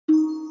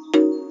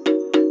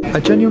I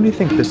genuinely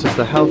think this is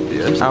the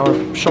healthiest our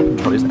shopping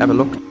trolleys ever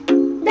looked.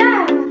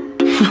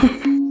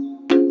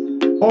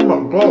 Oh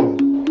my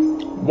god.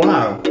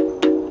 Wow.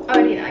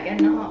 I would eat that again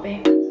in a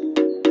heartbeat.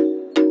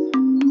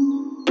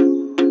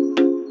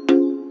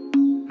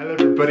 Hello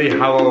everybody,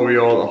 how are we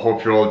all? I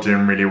hope you're all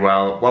doing really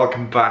well.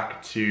 Welcome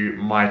back to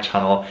my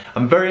channel.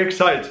 I'm very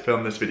excited to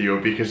film this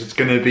video because it's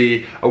going to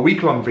be a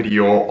week-long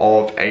video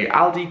of a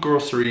Aldi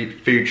grocery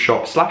food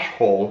shop slash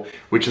haul,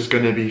 which is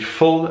going to be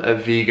full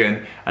of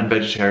vegan and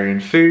vegetarian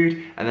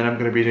food, and then I'm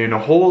going to be doing a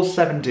whole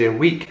 7-day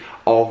week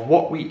of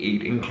what we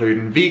eat,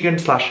 including vegan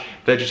slash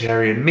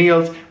vegetarian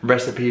meals,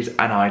 recipes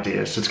and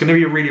ideas. So it's going to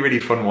be a really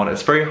fun one.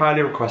 It's very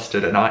highly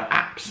requested and I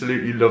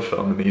absolutely love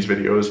filming these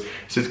videos.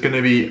 So it's going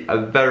to be a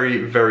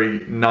very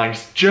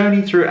nice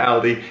journey through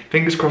Aldi.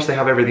 Fingers crossed they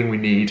have everything we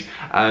need.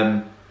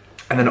 And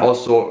then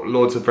also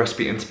loads of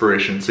recipe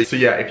inspiration. So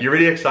yeah, if you're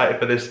really excited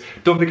for this,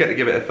 don't forget to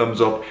give it a thumbs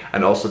up,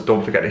 and also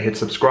don't forget to hit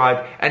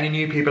subscribe. Any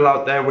new people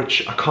out there,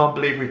 which I can't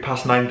believe we've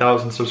passed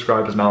 9,000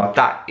 subscribers now,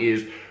 that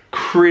is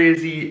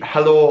crazy.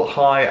 Hello,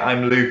 hi,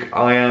 I'm Luke.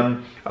 I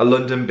am a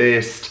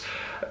London-based,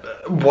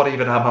 what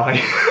even am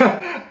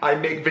I? I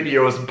make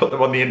videos and put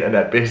them on the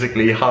internet,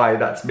 basically. Hi,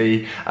 that's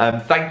me.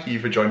 Thank you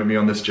for joining me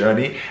on this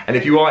journey. And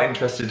if you are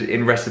interested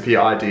in recipe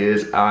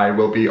ideas, I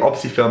will be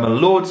obviously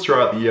filming loads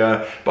throughout the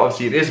year, but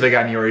obviously it is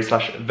Veganuary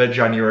slash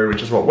Veganuary,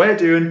 which is what we're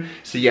doing.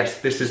 So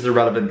yes, this is the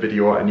relevant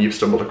video and you've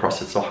stumbled across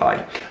it, so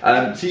hi.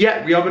 So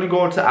yeah, we are gonna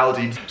go to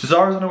Aldi. So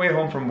Zara's on her way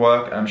home from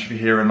work, should be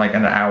here in like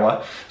an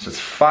hour. So it's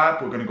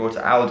fab, we're gonna go to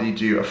Aldi,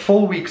 do a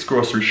full week's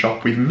grocery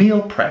shop. We've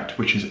meal prepped,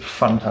 which is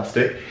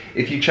fantastic.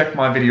 If you check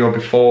my video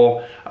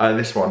before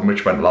this one,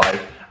 which went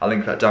live, I'll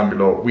link that down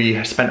below.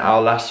 We spent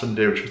our last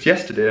Sunday, which was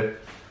yesterday,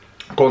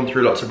 going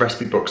through lots of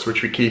recipe books,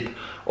 which we keep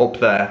up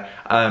there,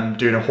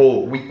 doing a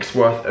whole week's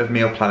worth of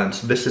meal planning.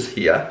 So this is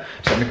here,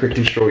 so let me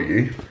quickly show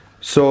you.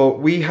 So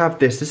we have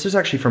this is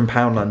actually from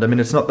Poundland. I mean,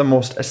 it's not the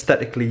most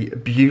aesthetically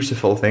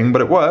beautiful thing,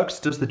 but it works,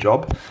 does the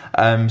job.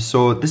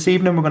 So this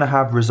evening we're gonna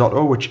have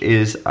risotto, which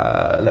is,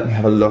 let me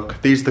have a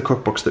look. These are the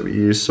cookbooks that we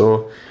use.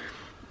 So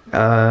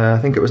I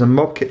think it was a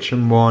Mob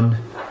Kitchen one,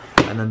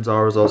 and then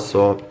Zara's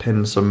also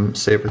pinned some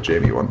Save with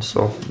Jamie ones,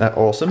 so they're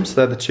awesome. So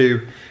they're the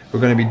two we're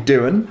going to be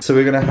doing. So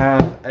we're going to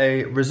have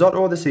a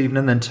risotto this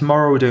evening, then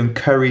tomorrow we're doing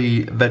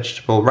curry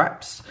vegetable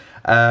wraps.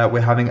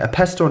 We're having a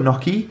pesto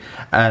gnocchi,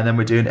 and then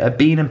we're doing a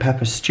bean and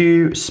pepper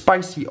stew,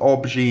 spicy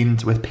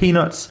aubergines with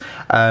peanuts.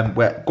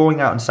 We're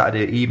going out on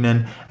Saturday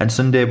evening, and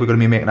Sunday we're going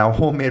to be making our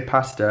homemade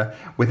pasta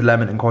with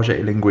lemon and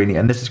courgette linguine,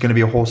 and this is going to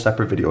be a whole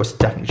separate video, so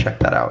definitely check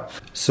that out.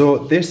 So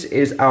this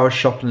is our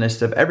shopping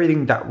list of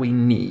everything that we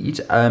need.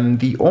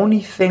 The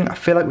only thing I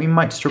feel like we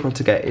might struggle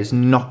to get is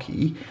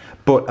gnocchi.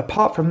 But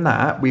apart from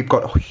that, we've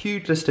got a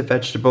huge list of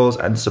vegetables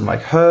and some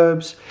like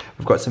herbs.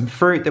 We've got some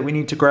fruit that we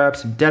need to grab,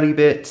 some deli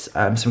bits,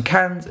 some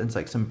cans and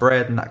like some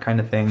bread and that kind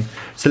of thing.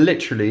 So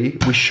literally,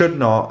 we should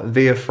not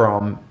veer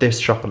from this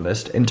shopping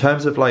list. In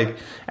terms of like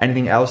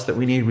anything else that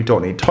we need, we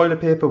don't need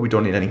toilet paper, we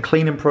don't need any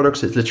cleaning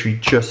products. It's literally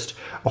just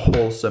a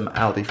wholesome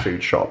Aldi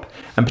food shop.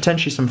 And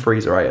potentially some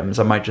freezer items.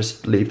 I might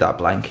just leave that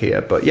blank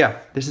here. But yeah,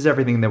 this is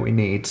everything that we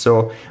need.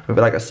 So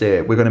like I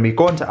say, we're going to be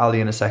going to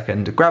Aldi in a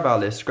second, grab our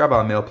list, grab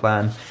our meal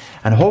plan,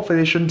 and hopefully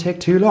it shouldn't take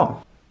too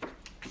long.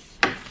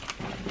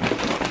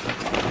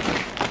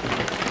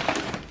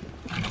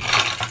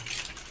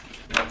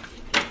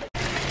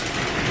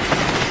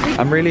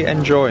 I'm really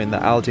enjoying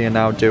that Aldi are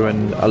now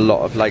doing a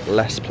lot of like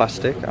less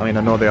plastic. I mean,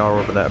 I know they are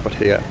over there, but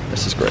here,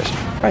 this is great.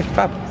 Right,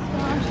 fab.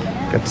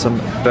 Get some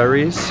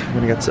berries. I'm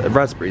gonna get some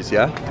raspberries,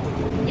 yeah?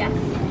 Yes.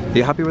 Are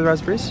you happy with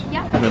raspberries?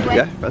 Yeah.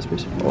 Yeah,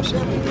 raspberries. Awesome.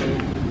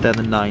 They're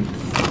the 9th.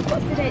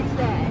 What's the date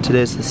today?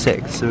 Today's the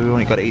 6th, so we've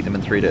only got to eat them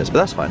in 3 days, but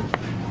that's fine.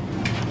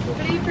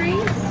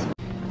 Blueberries?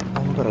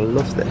 Oh my god, I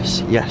love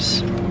this. Yes.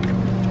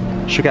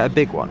 Should we get a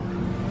big one?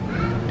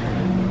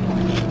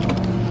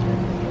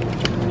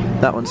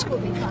 That one's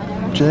good.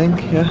 Do you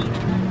think?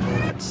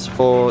 Yeah. It's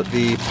for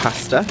the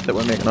pasta that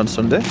we're making on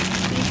Sunday.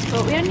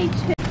 But we only need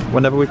 2.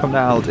 Whenever we come to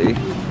Aldi,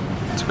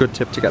 it's a good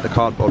tip to get the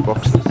cardboard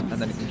boxes, and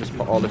then you can just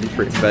put all of your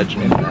fruit and veg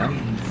in there.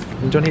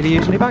 You don't need to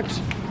use any bags.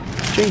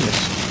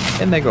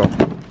 Genius. In they go.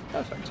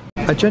 Perfect.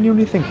 I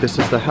genuinely think this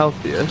is the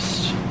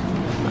healthiest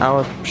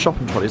our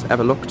shopping trolleys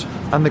ever looked,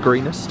 and the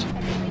greenest.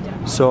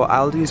 So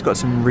Aldi's got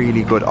some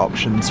really good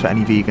options for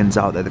any vegans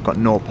out there. They've got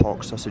no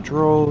pork sausage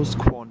rolls,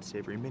 corn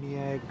savoury mini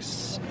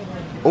eggs.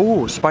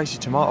 Oh, spicy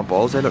tomato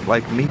balls. They look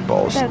like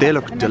meatballs. They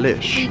look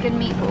delish. Vegan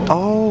meatballs.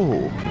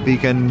 Oh,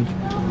 vegan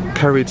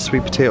curried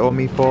sweet potato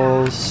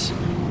meatballs.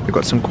 We've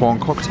got some corn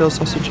cocktail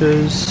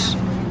sausages,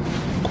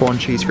 corn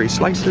cheese-free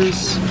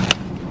slices.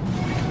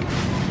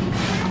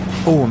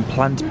 Oh, and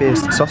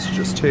plant-based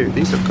sausages too.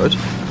 These look good.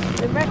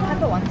 The red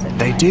pepper ones.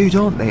 They do,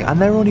 don't they?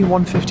 And they're only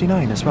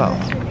 $1.59 as well.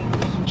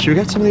 Should we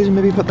get some of these and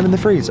maybe put them in the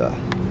freezer?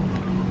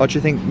 Or do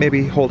you think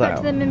maybe hold out?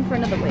 Put them in for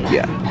another week.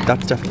 Yeah,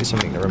 that's definitely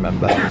something to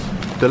remember.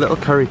 The little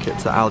curry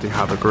kits that Aldi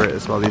have are great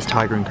as well. These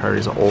tiger and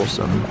curries are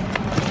awesome.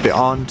 They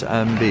aren't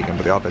vegan,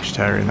 but they are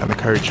vegetarian, and the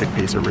curried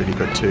chickpeas are really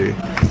good too.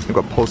 They've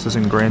got pulses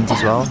and grains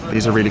as well.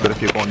 These are really good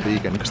if you're going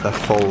vegan because they're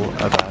full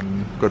of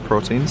good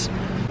proteins.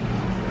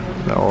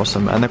 They're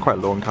awesome, and they're quite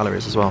low in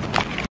calories as well.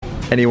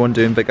 Anyone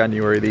doing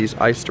Veganuary, these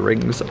iced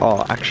rings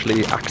are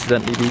actually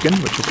accidentally vegan,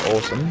 which is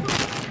awesome.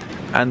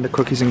 And the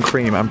cookies and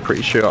cream, I'm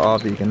pretty sure are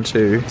vegan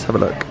too. Let's have a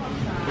look.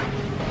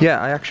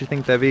 Yeah, I actually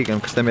think they're vegan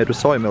because they're made with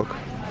soy milk.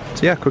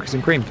 So yeah, cookies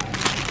and cream.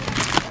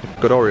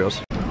 Good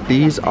Oreos.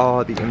 These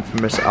are the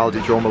infamous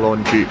Aldi Jo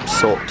Malone dupe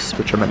soaps,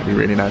 which are meant to be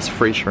really nice.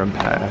 Freesia and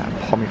pear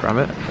and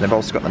pomegranate. And they've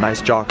also got the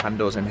nice jar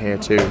candos in here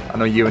too. I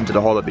know Ewan did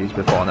a haul of these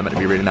before and they're meant to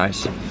be really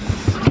nice.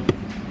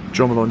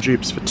 Jo Malone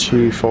dupes for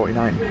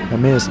 $2.49.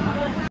 Amazing.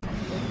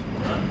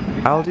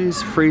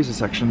 Aldi's freezer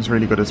section is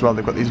really good as well.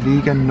 They've got these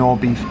vegan no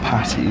beef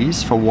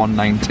patties for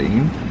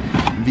 $1.19.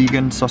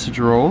 Vegan sausage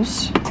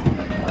rolls.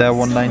 They're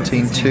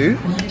 $1.19 too.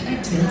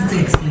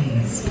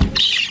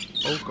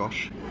 Oh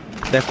gosh.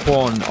 Their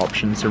corn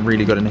options are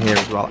really good in here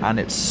as well, and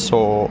it's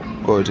so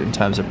good in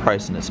terms of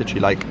price, and it's literally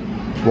like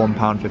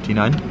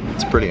 £1.59.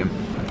 It's brilliant.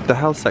 The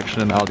health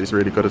section in Aldi is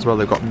really good as well.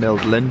 They've got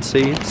milled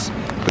linseeds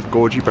with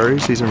goji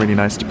berries. These are really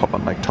nice to pop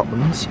on like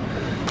toppings.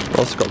 They've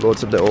also got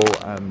loads of little,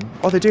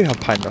 oh, they do have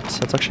pine nuts.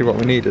 That's actually what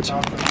we needed.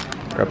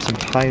 Grab some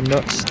pine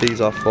nuts.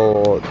 These are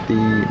for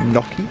the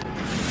gnocchi.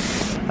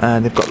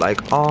 And they've got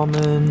like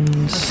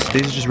almonds.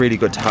 These are just really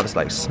good to have as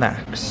like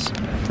snacks.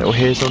 Little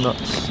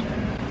hazelnuts.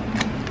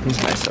 These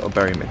are nice little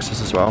berry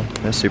mixes as well.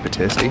 They're super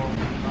tasty.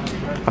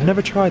 I've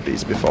never tried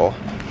these before.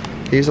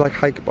 These are like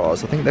hike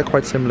bars. I think they're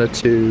quite similar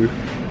to,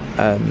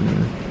 I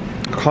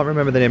can't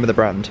remember the name of the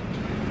brand,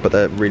 but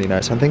they're really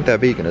nice. I think they're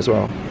vegan as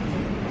well.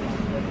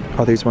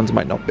 Oh, these ones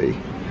might not be.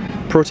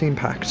 Protein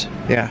packed,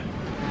 yeah.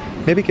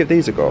 Maybe give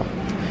these a go.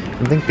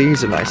 I think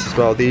these are nice as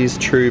well. These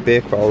True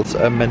Bakewells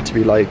are meant to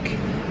be like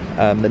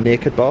the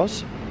naked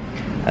bars,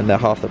 and they're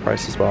half the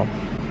price as well.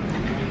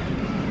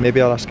 Maybe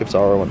I'll ask if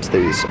Zara wants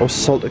these. Oh,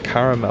 salted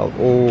caramel.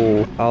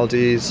 Oh,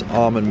 Aldi's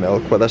almond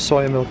milk. Well, their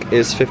soy milk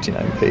is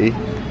 59p.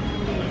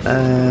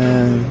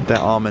 And their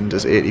almond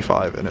is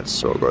 85, and it's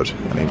so good.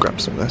 I need to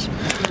grab some of this.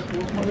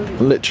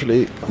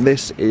 Literally,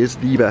 this is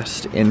the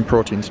best in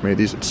protein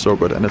smoothies. It's so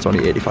good, and it's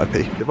only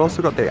 85p. They've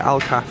also got the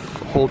Alcaf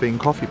whole bean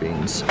coffee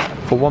beans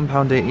for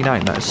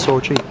 £1.89. That is so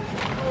cheap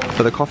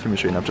for the coffee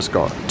machine I've just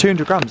got.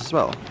 200 grams as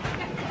well.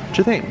 Do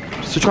you think?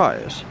 Just to try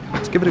it?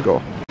 Let's give it a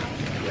go.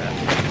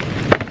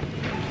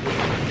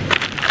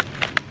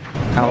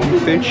 Aldi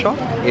food shop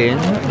in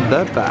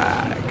the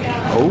bag.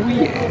 Oh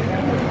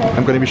yeah.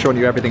 I'm going to be showing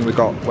you everything we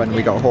got when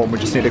we got home. We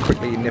just need to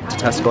quickly nip to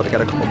Tesco to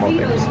get a couple more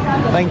things.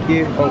 Thank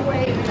you. Oh,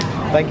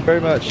 thank you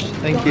very much.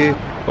 Thank you.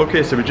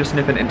 Okay, so we're just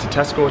nipping into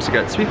Tesco to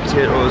get sweet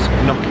potatoes,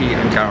 gnocchi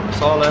and garam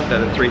masala.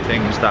 They're the three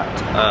things that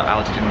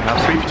Aldi didn't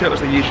have. Sweet potatoes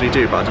they usually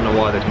do, but I don't know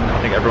why they didn't.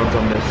 I think everyone's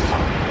on this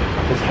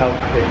health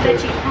kick.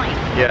 Veggie pint.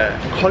 Yeah,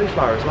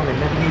 cauliflower as well. They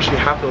never usually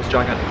have those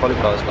gigantic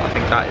cauliflowers, but I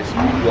think that is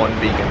one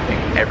vegan thing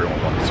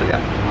everyone wants. So yeah,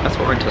 that's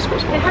what we're in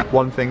Tesco's for.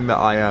 One thing that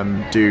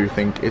I do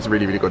think is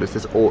really, really good is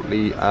this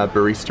Oatly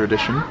barista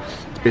edition.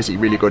 It's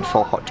basically really good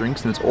for hot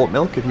drinks, and it's oat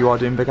milk if you are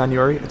doing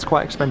Veganuary. It's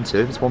quite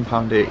expensive. It's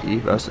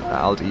 £1.80 versus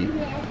Aldi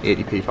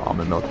 80p for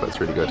almond milk, but it's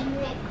really good.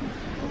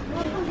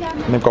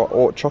 And they've got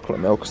oat chocolate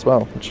milk as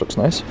well, which looks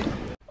nice.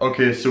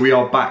 Okay, so we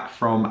are back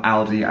from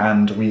Aldi,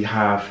 and we've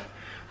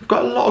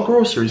got a lot of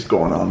groceries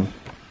going on.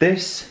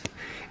 This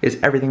is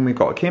everything we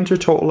got. It came to a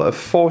total of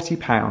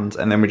 £40,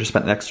 and then we just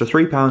spent an extra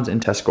 £3 in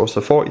Tesco, so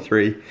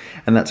 43,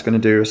 and that's going to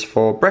do us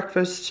for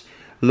breakfast,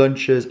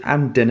 lunches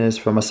and dinners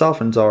for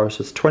myself and Zara,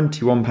 so it's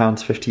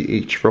 £21.50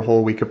 each for a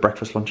whole week of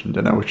breakfast, lunch and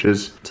dinner, which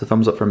is a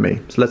thumbs up from me.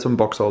 So let's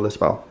unbox all this,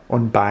 well,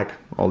 unbag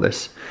all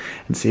this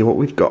and see what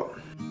we've got.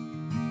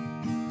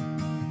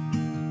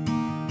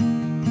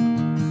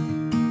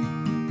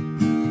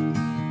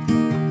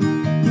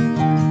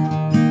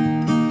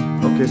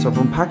 Okay, so I've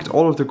unpacked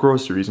all of the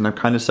groceries and I've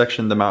kind of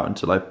sectioned them out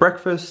into like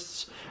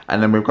breakfasts,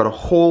 and then we've got a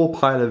whole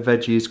pile of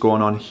veggies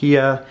going on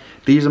here.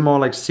 These are more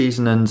like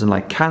seasonings and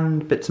like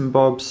canned bits and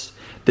bobs.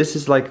 This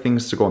is like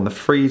things to go in the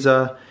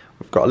freezer.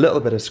 We've got a little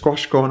bit of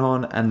squash going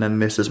on, and then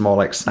this is more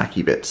like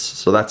snacky bits.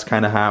 So that's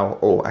kind of how,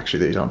 oh,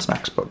 actually these aren't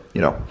snacks, but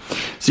you know.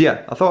 So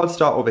yeah, I thought I'd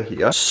start over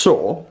here.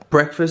 So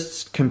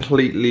breakfasts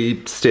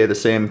completely stay the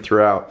same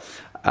throughout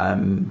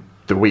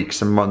the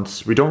weeks and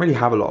months. We don't really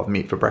have a lot of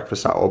meat for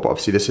breakfast at all, but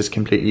obviously this is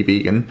completely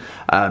vegan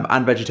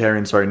and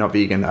vegetarian, sorry, not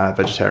vegan,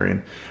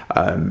 vegetarian.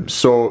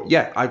 So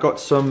yeah, I got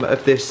some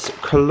of this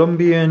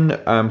Colombian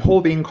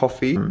whole bean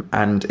coffee,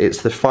 and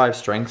it's the 5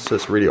 strengths, so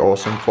it's really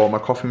awesome for my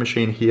coffee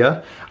machine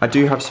here. I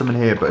do have some in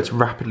here, but it's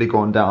rapidly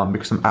going down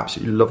because I'm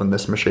absolutely loving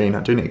this machine.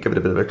 I do need to give it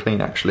a bit of a clean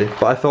actually,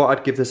 but I thought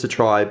I'd give this a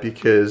try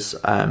because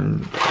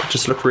it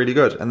just looked really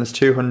good, and there's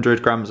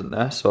 200 grams in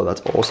there, so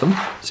that's awesome.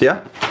 So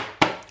yeah,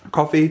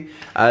 coffee.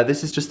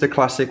 This is just the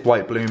classic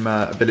White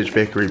Bloomer Village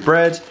Bakery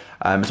bread.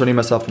 It's only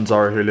myself and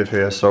Zara who live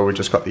here, so we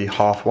just got the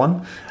half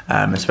one.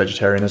 It's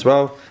vegetarian as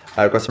well.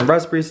 I've got some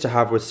raspberries to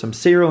have with some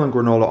cereal and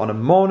granola on a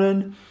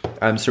morning.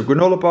 So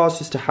granola bars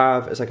just to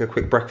have as like a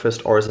quick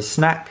breakfast or as a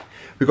snack.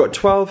 We've got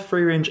 12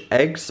 free-range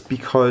eggs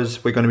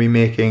because we're going to be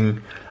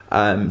making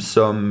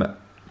some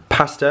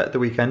pasta at the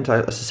weekend,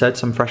 as I said,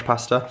 some fresh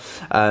pasta,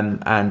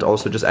 and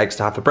also just eggs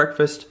to have for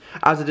breakfast.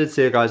 As I did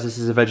say, guys, this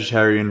is a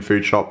vegetarian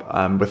food shop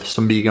with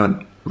some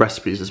vegan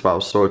recipes as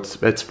well, so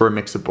it's for a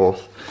mix of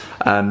both.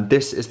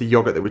 This is the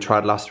yogurt that we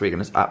tried last week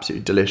and it's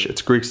absolutely delicious.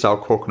 It's Greek style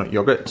coconut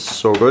yogurt, it's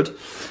so good.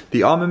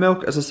 The almond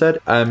milk, as I said,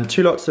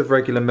 2 lots of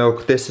regular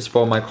milk. This is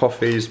for my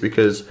coffees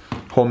because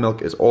whole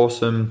milk is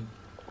awesome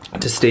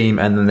to steam,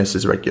 and then this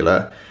is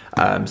regular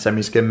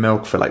semi-skim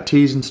milk for like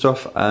teas and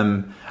stuff.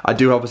 I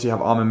do obviously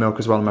have almond milk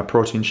as well in my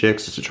protein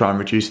shakes just to try and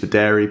reduce the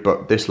dairy,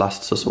 but this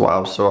lasts us a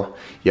while, so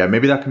yeah,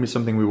 maybe that can be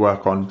something we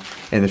work on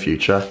in the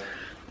future.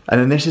 And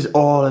then this is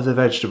all of the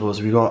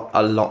vegetables. We've got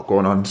a lot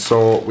going on.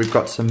 So we've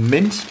got some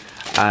mint,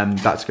 and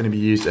that's going to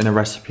be used in a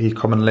recipe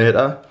coming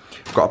later.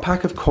 We've got a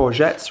pack of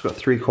courgettes. We've got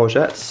 3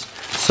 courgettes,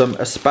 some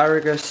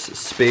asparagus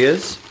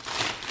spears.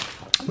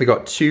 We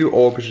got 2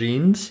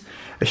 aubergines,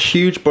 a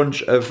huge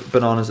bunch of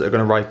bananas that are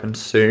going to ripen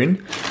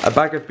soon, a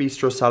bag of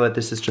bistro salad.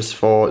 This is just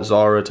for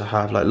Zara to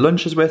have like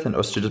lunches with and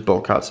us to just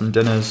bulk out some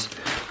dinners.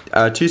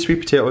 2 sweet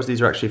potatoes.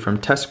 These are actually from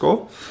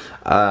Tesco.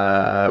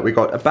 We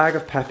got a bag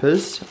of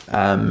peppers,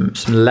 some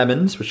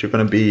lemons, which are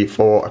going to be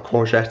for a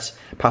courgette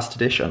pasta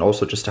dish and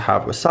also just to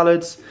have with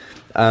salads.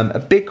 A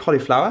big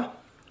cauliflower.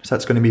 So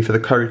that's going to be for the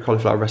curried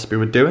cauliflower recipe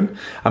we're doing.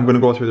 I'm going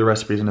to go through the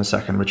recipes in a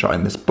second, which are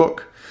in this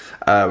book.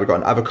 We've got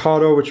an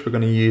avocado, which we're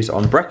going to use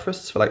on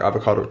breakfast for like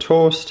avocado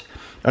toast.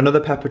 Another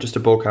pepper just to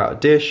bulk out a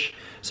dish.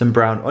 Some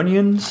brown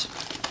onions.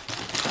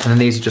 And then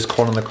these are just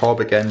corn on the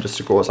cob again, just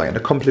to go as like an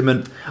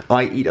accompaniment.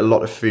 I eat a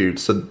lot of food,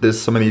 so there's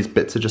some of these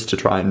bits are just to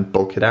try and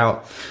bulk it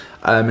out.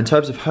 In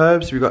terms of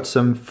herbs, we've got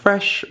some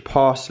fresh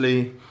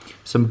parsley,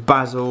 some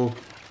basil,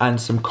 and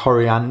some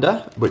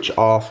coriander, which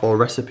are for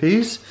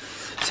recipes.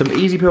 Some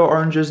easy peel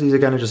oranges. These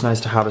again are just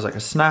nice to have as like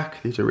a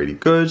snack. These are really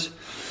good.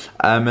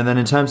 And then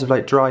in terms of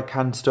like dry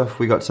canned stuff,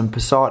 we got some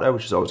passata,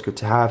 which is always good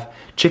to have.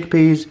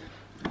 Chickpeas,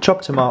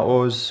 chopped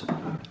tomatoes,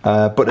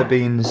 butter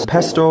beans,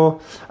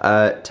 pesto.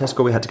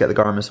 Tesco, we had to get the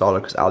garam masala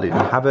because Aldi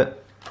didn't have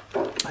it.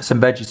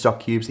 Some veggie stock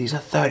cubes. These are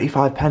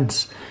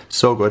 35p.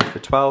 So good for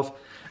 12.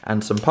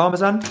 And some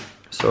parmesan.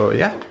 So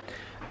yeah.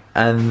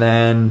 And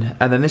then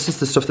this is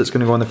the stuff that's going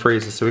to go in the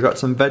freezer. So we got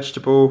some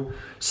vegetable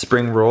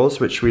spring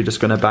rolls, which we're just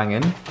going to bang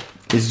in.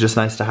 These are just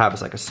nice to have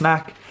as like a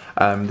snack.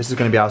 This is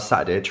going to be our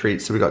Saturday treat.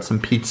 So we got some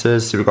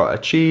pizzas. So we got a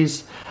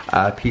cheese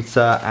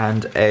pizza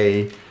and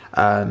a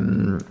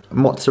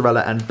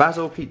mozzarella and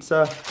basil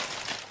pizza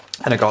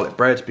and a garlic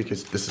bread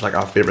because this is like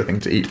our favorite thing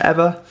to eat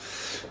ever.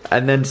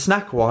 And then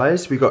snack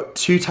wise, we got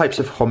 2 types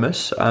of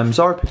hummus.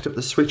 Zara picked up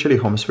the sweet chili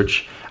hummus,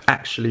 which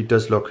actually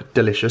does look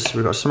delicious. So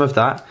we got some of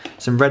that,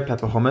 some red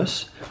pepper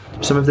hummus,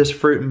 some of this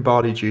fruit and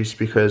barley juice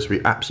because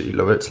we absolutely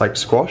love it. It's like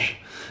squash.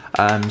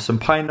 Some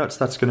pine nuts,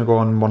 that's going to go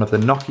on one of the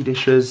gnocchi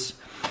dishes.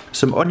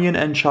 Some onion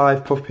and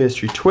chive puff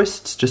pastry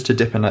twists just to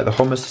dip in like the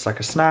hummus. It's like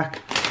a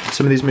snack.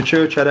 Some of these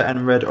mature cheddar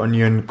and red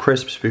onion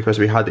crisps because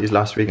we had these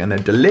last week and they're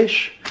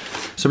delish.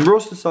 Some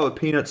roasted salted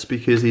peanuts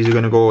because these are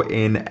going to go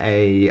in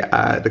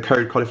the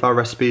curried cauliflower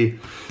recipe.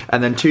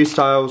 And then 2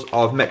 styles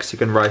of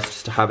Mexican rice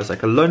just to have as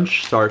like a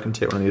lunch. Sorry, I can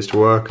take one of these to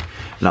work.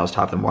 And I'll just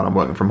have them while I'm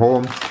working from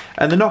home.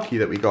 And the gnocchi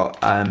that we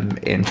got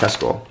in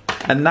Tesco.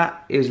 And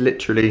that is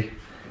literally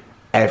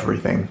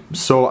everything.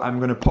 So I'm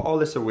going to put all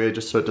this away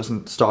just so it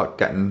doesn't start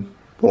getting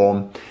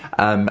warm,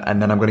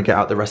 and then I'm going to get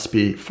out the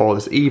recipe for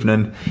this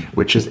evening,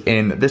 which is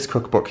in this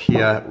cookbook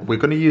here. We're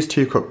going to use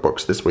 2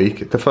 cookbooks this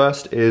week. The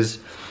first is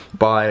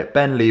by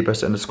Ben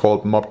Liebus and it's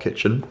called Mob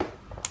Kitchen.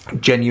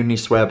 Genuinely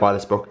swear by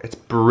this book. It's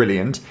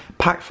brilliant,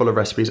 packed full of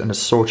recipes, and it's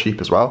so cheap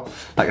as well.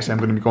 Like I said, I'm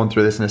going to be going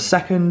through this in a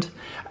second.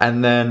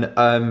 And then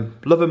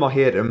love him or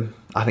hate him,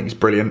 I think he's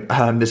brilliant.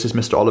 This is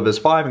Mr. Oliver's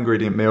 5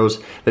 ingredient meals.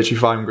 Literally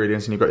 5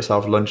 ingredients and you've got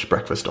yourself lunch,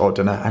 breakfast or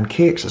dinner, and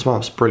cakes as well.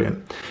 It's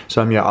brilliant.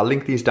 So yeah, I'll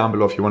link these down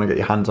below if you want to get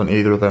your hands on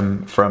either of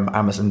them from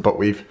Amazon, but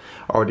we've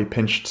already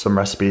pinched some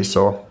recipes,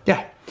 so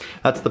yeah.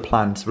 That's the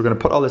plan. So we're going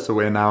to put all this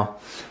away now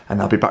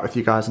and I'll be back with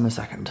you guys in a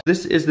second.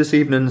 This is this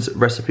evening's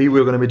recipe.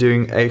 We're going to be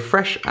doing a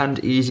fresh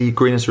and easy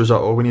greenness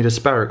risotto. We need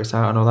asparagus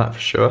out, I know that for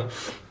sure.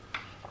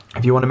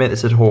 If you want to make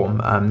this at home,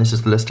 this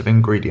is the list of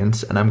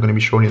ingredients and I'm going to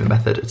be showing you the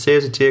method. It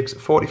says it takes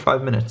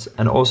 45 minutes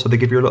and also they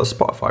give you a little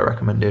Spotify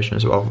recommendation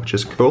as well, which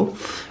is cool.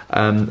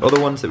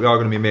 Other ones that we are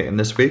going to be making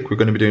this week, we're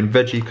going to be doing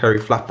veggie curry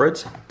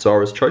flatbreads.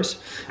 Zara's choice.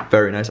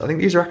 Very nice. I think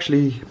these are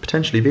actually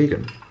potentially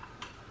vegan.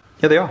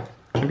 Yeah, they are.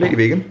 Completely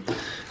vegan.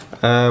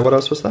 What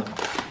else was there?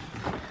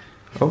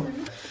 Oh,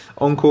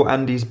 Uncle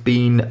Andy's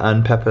bean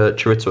and pepper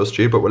chorizo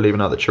stew, but we're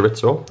leaving out the chorizo.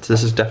 So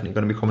this is definitely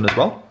going to be coming as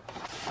well.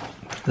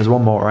 There's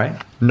one more, right?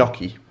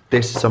 Gnocchi.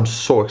 This is, I'm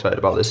so excited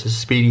about this. This is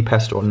speedy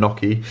pesto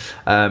gnocchi.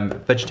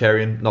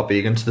 Vegetarian, not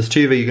vegan. So there's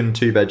 2 vegan,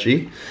 2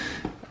 veggie.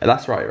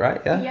 That's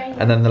right? Yeah.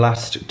 And then the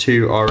last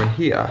 2 are in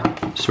here.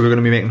 So we're going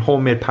to be making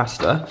homemade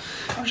pasta,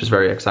 which is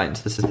very exciting.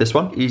 So this is this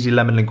one, easy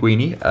lemon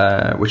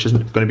linguine, which is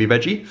going to be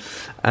veggie.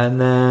 And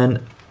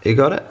then, you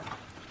got it?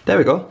 There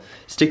we go.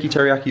 Sticky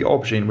teriyaki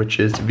aubergine, which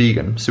is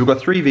vegan. So we've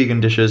got 3 vegan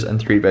dishes and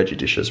 3 veggie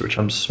dishes, which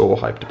I'm so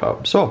hyped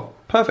about. So,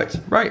 perfect.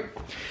 Right.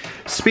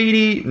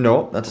 Speedy.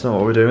 No, that's not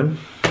what we're doing.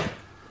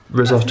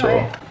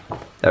 Risotto.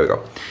 There we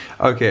go.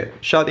 Okay,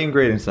 shout the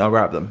ingredients and I'll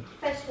grab them.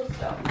 Vegetable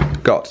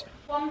stock. Got.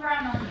 1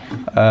 brown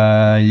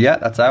onion. Yeah,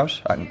 that's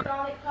out. 2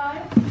 garlic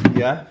cloves.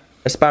 Yeah.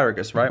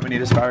 Asparagus, right? We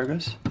need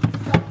asparagus.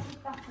 Salted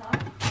butter.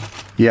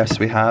 Yes,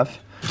 we have.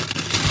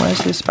 Where's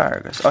the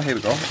asparagus? Oh, here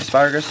we go.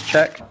 Asparagus,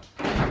 check.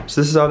 So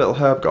this is our little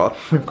herb garden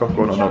we've got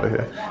going on over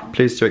here.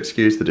 Please to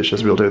excuse the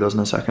dishes, we'll do those in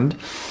a second.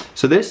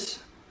 So this?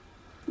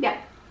 Yeah.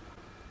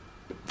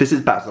 This is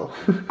basil.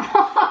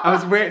 I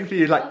was waiting for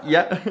you, like,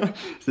 yeah. So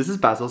this is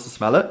basil, so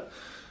smell it.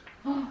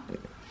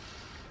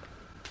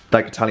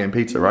 Like Italian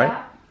pizza, right?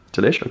 Yeah.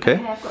 Delish, okay.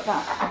 Okay, I've got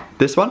that.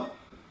 This one?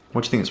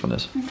 What do you think this one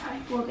is? Okay,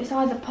 well, it's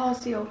either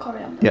parsley or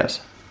coriander.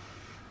 Yes.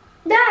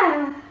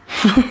 Yeah.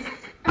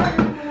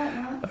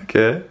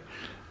 Okay.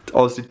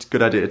 Obviously, it's a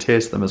good idea to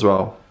taste them as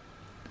well.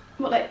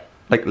 What, like?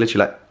 Like,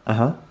 literally, like,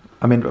 I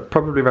mean, I'd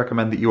probably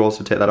recommend that you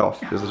also take that off,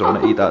 because I don't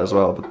want to eat that as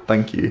well, but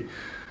thank you.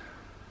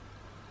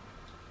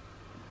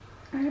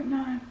 I don't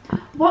know.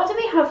 What do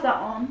we have that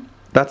on?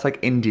 That's like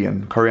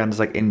Indian. Coriander's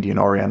like Indian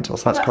Oriental,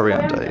 so that's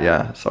coriander.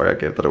 Yeah, sorry, I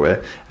gave that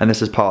away. And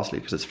this is parsley,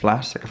 because it's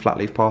flat, it's like a flat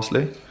leaf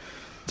parsley.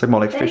 It's like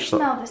more like fish. They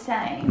smell the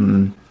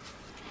same.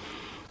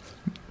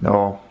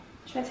 No.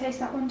 Should I taste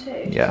that one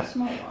too? Yeah. Just a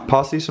small one.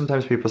 Parsley,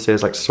 sometimes people say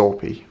is like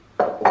soapy.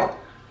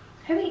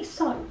 Who eats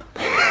soap?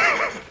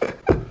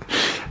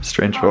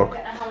 Strange Oh, folk. I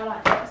don't know how I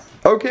like this.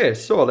 Okay,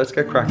 so let's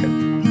get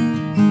cracking.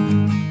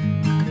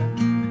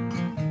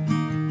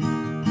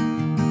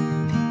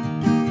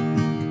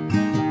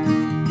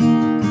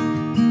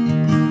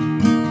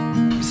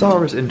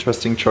 Zara's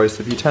interesting choice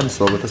of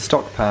utensil with a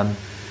stock pan,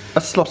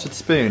 a slotted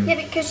spoon. Yeah,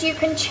 because you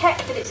can check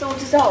that it's all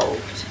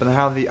dissolved. But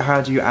how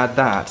do you add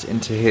that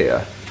into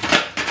here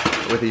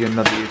with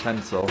another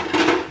utensil?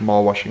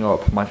 More washing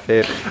up, my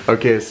favourite.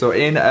 Okay, so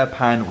in a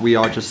pan we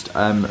are just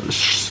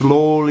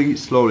slowly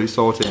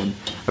sauteing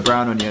a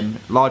brown onion,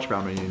 large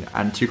brown onion,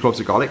 and 2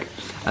 cloves of garlic.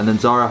 And then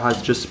Zara has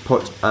just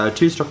put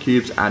 2 stock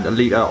cubes and a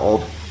litre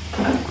of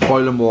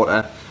boiling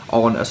water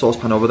on a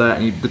saucepan over there.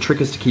 And the trick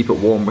is to keep it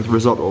warm with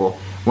risotto.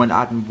 When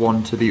adding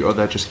one to the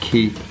other, just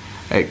keep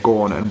it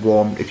going and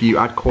warm. If you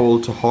add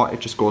cold to hot, it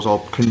just goes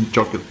all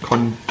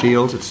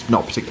congeals. It's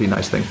not a particularly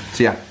nice thing.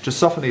 So yeah, just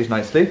soften these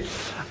nicely.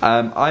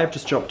 I have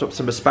just chopped up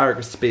some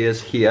asparagus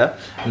spears here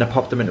and I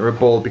popped them into a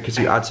bowl because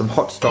you add some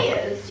hot stock.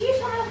 Spears? You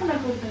sound like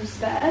I called them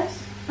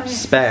spares. I mean,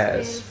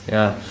 Spares,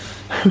 yeah.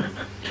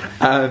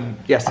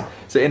 Yes,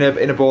 so in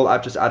a bowl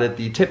I've just added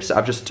the tips.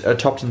 I've just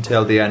topped and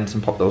tailed the ends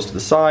and popped those to the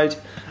side.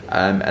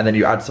 And then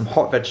you add some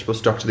hot vegetable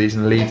stock to these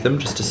and leave them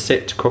just to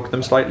sit to cook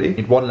them slightly. You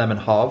need 1 lemon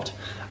halved,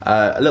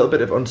 a little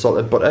bit of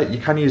unsalted butter. You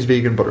can use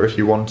vegan butter if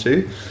you want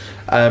to.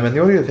 And the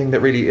only other thing that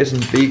really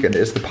isn't vegan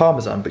is the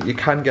parmesan, but you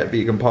can get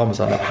vegan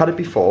parmesan. I've had it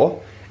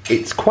before.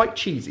 It's quite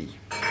cheesy.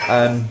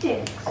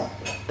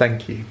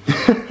 Thank you.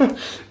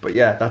 But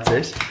yeah, that's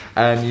it.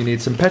 And you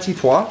need some petit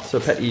pois, so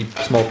petit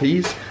small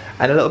peas,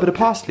 and a little bit of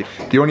parsley.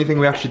 The only thing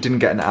we actually didn't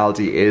get in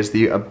Aldi is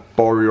the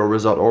arborio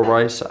risotto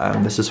rice.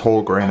 This is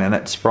whole grain and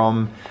it's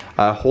from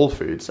Whole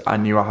Foods. I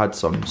knew I had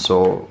some,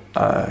 so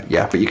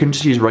yeah, but you can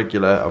just use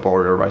regular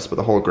arborio rice, but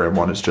the whole grain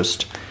one is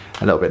just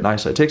a little bit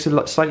nicer. It takes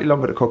slightly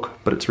longer to cook,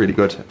 but it's really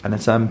good, and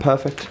it's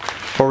perfect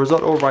for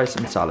risotto, rice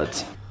and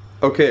salads.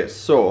 Okay,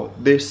 so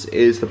this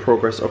is the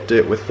progress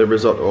update with the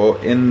risotto.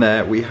 In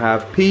there we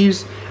have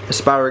peas,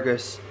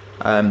 asparagus,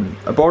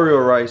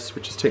 arborio rice,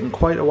 which has taken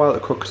quite a while to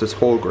cook because it's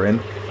whole grain,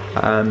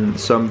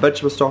 some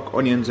vegetable stock,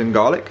 onions and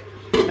garlic,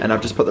 and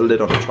I've just put the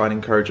lid on to try and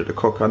encourage it to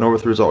cook. I know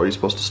with risotto you're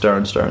supposed to stir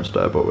and stir and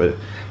stir, but we're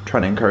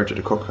trying to encourage it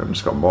to cook. I've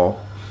just got more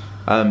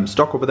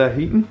stock over there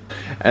heating.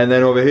 And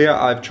then over here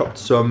I've chopped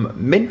some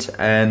mint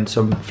and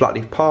some flat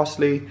leaf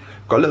parsley,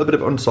 got a little bit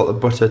of unsalted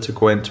butter to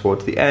go in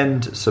towards the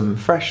end, some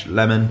fresh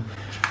lemon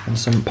and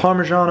some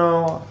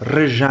Parmigiano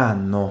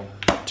Reggiano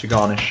to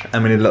garnish,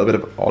 and we need a little bit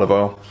of olive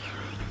oil.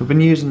 We've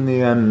been using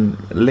the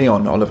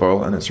Leon olive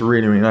oil and it's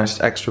really, really nice,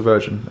 extra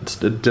virgin. It's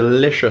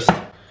delicious,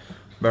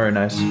 very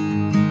nice.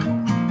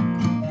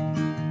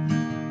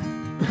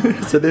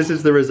 So this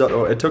is the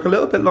risotto. It took a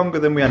little bit longer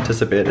than we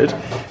anticipated.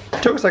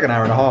 It took us like an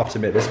hour and a half to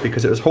make this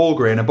because it was whole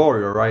grain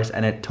arborio rice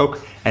and it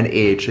took an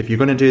age. If you're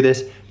going to do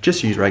this,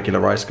 just use regular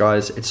rice,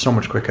 guys. It's so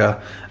much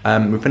quicker.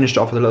 We finished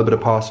off with a little bit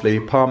of parsley,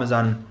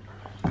 parmesan,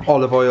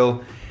 olive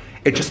oil.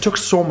 It just took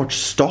so much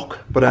stock,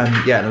 but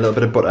yeah, and a little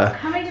bit of butter.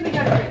 How many did we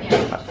go for in the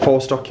end?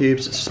 4 stock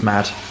cubes. It's just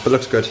mad, but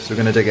looks good. So we're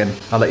gonna dig in.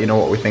 I'll let you know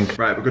what we think.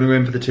 Right, we're gonna go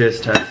in for the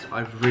taste test.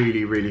 I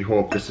really, really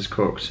hope this is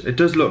cooked. It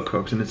does look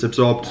cooked, and it's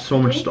absorbed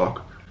so much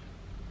stock.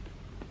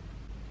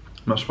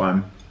 That's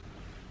fine.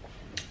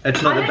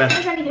 It's not the best.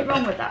 I don't think there's anything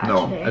wrong with that.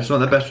 No, actually. it's not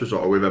the best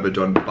risotto we've ever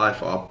done by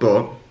far,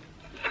 but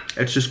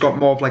it's just got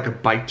more of like a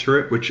bite to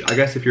it, which I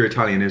guess if you're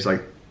Italian is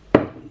like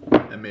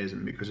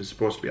amazing because it's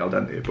supposed to be al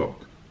dente, but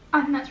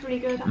I think that's really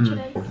good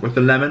actually. With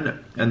the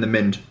lemon and the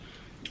mint,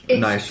 it's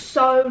nice.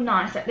 So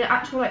nice, like the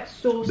actual like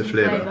sauce The and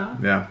flavour,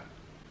 yeah.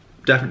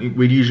 Definitely,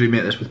 we'd usually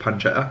make this with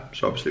pancetta,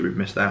 so obviously we've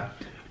missed that.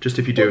 Just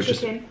if you do,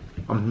 just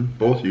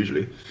both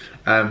usually.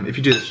 If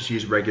you do this, just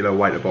use regular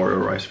white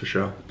arborio rice for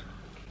sure.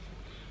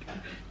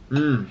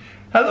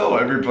 Hello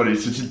everybody,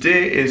 so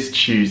today is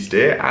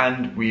Tuesday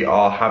and we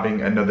are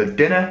having another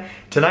dinner.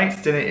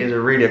 Tonight's dinner is a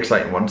really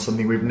exciting one,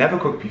 something we've never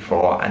cooked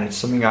before, and it's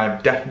something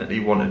I've definitely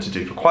wanted to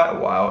do for quite a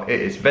while.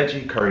 It is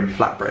veggie curry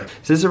flatbread.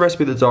 So this is a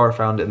recipe that Zara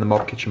found in the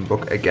Mob Kitchen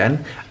book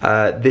again.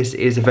 This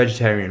is a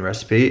vegetarian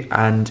recipe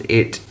and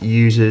it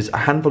uses a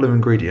handful of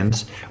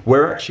ingredients.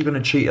 We're actually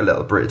going to cheat a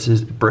little bit. It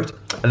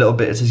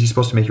says you're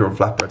supposed to make your own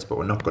flatbreads, but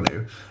we're not going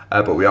to.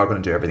 But we are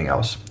going to do everything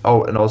else.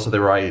 Oh, and also the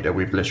Raida,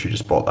 we've literally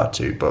just bought that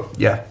too. But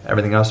yeah,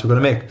 everything else we're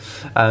going to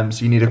make.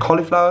 So you need a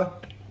cauliflower.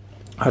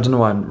 I don't know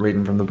why I'm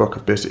reading from the book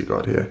I've basically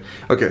got here.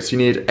 Okay, so you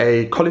need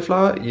a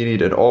cauliflower, you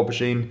need an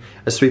aubergine,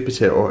 a sweet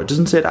potato. It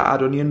doesn't say to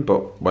add onion,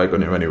 but we're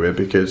going to anyway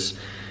because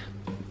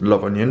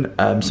love onion.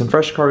 Some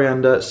fresh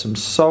coriander, some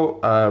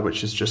salt,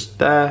 which is just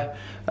there.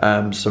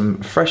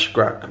 Some fresh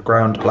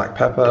ground black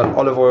pepper,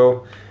 olive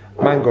oil,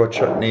 mango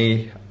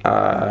chutney,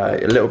 a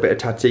little bit of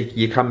tzatziki.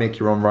 You can make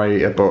your own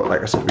raita, but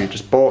like I said, we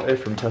just bought it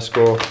from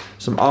Tesco.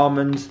 Some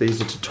almonds,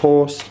 these are to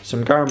toast.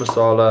 Some garam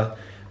masala,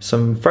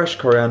 some fresh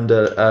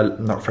coriander,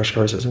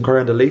 some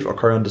coriander leaf or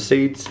coriander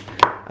seeds,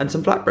 and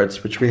some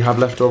flatbreads, which we have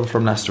left over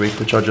from last week,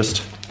 which are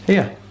just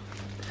here.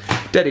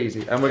 Dead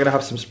easy. And we're gonna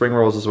have some spring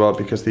rolls as well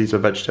because these are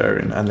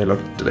vegetarian and they look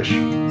delicious.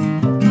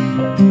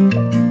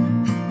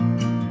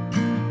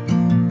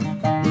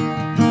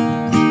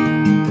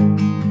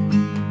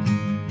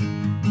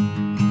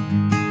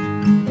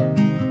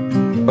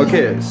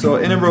 Okay, so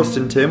in a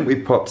roasting tin,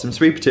 we've popped some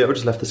sweet potato,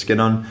 just left the skin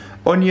on,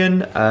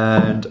 onion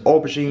and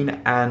aubergine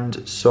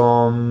and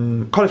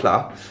some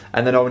cauliflower.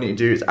 And then all we need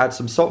to do is add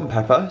some salt and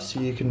pepper, so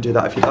you can do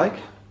that if you like.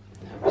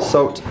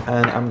 Salt,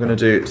 and I'm gonna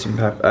do some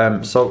pepper.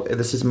 Salt,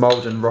 this is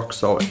Malden rock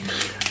salt.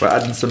 We're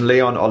adding some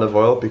Leon olive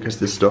oil because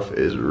this stuff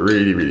is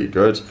really, really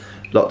good.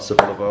 Lots of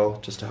olive oil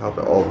just to help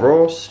it all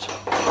roast.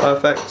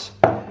 Perfect.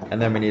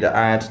 And then we need to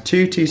add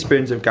 2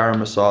 teaspoons of garam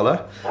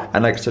masala.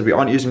 And like I said, we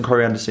aren't using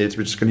coriander seeds,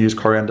 we're just gonna use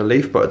coriander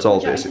leaf, but it's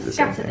all basically the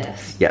same thing.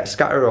 This? Yeah,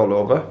 scatter it all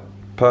over.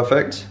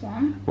 Perfect.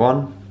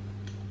 One.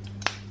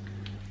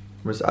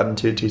 We're just adding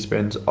 2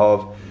 teaspoons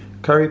of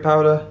curry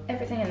powder.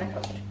 Everything in the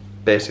cupboard.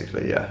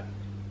 Basically, yeah.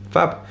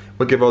 Fab.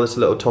 We'll give all this a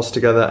little toss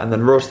together and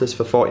then roast this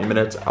for 40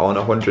 minutes on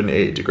a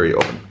 180-degree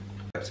oven.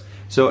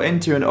 So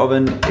into an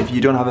oven, if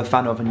you don't have a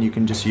fan oven, you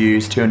can just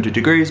use 200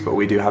 degrees, but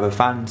we do have a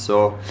fan,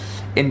 so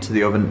into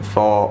the oven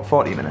for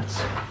 40 minutes.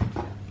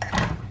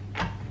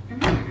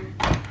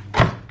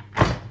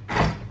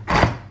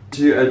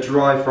 To a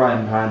dry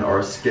frying pan or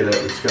a skillet,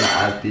 we're just gonna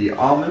add the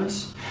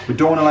almonds. We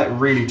don't wanna like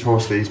really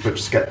toast these, but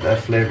just get their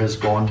flavors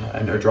going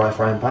in a dry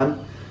frying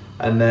pan.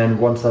 And then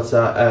once that's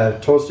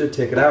toasted,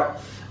 take it out.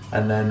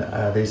 And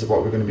then these are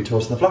what we're going to be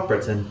toasting the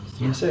flatbreads in.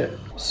 That's it.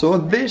 So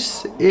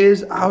this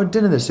is our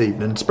dinner this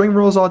evening. Spring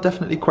rolls are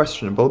definitely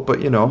questionable,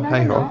 but you know,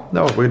 hey ho.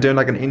 No, we're doing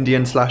like an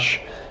Indian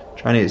 /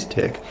 Chinese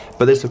take.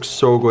 But this looks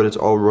so good. It's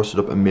all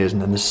roasted up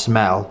amazing, and the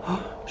smell,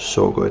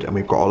 so good. And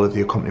we've got all of the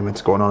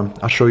accompaniments going on.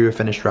 I'll show you a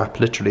finished wrap,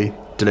 literally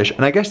delicious.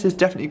 And I guess this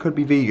definitely could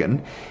be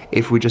vegan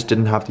if we just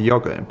didn't have the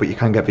yogurt, but you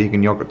can get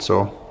vegan yogurt,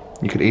 so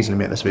you could easily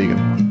make this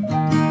vegan.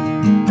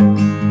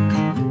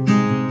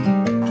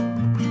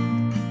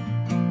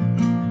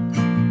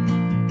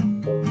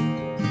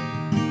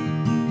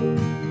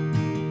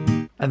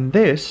 And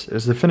this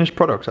is the finished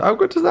product. How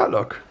good does that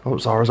look? Oh,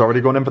 Zara's already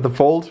going in for the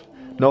fold.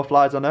 No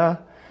flies on her.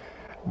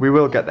 We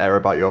will get there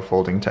about your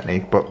folding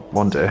technique, but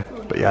one day.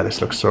 But yeah, this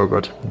looks so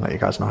good. I'll let you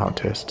guys know how it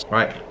tastes.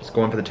 Right, let's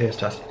go in for the taste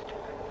test.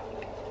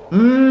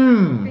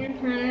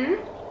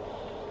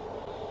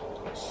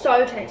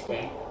 So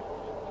tasty.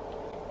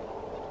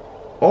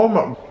 Oh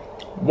my,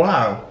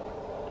 wow.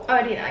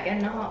 I would eat that again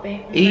in a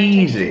heartbeat.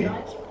 Easy.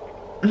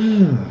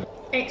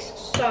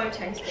 It's so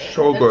tasty.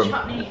 So good. The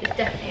chutney is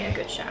definitely a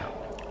good shout.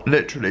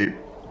 Literally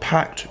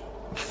packed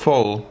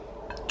full.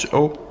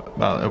 Oh,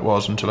 well, it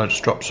was until I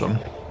just dropped some.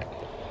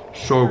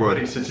 So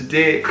good. So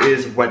today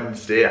is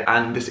Wednesday,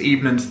 and this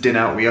evening's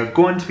dinner we are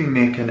going to be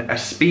making a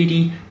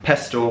speedy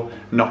pesto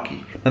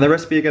gnocchi. And the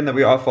recipe again that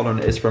we are following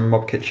is from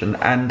Mob Kitchen,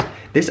 and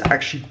this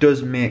actually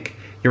does make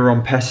your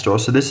own pesto.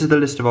 So this is the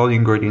list of all the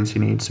ingredients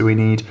you need. So we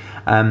need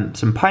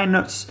some pine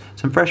nuts,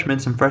 some fresh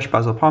mint, some fresh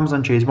basil,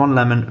 parmesan cheese, 1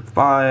 lemon, 2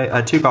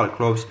 garlic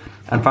cloves,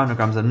 and 500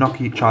 grams of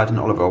gnocchi, chives, and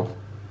olive oil.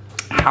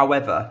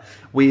 However,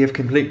 we have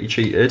completely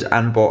cheated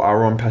and bought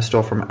our own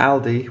pesto from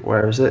Aldi.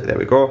 Where is it? There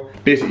we go.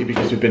 Basically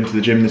because we've been to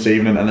the gym this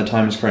evening and the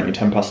time is currently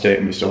 8:10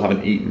 and we still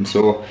haven't eaten.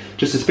 So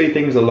just to speed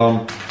things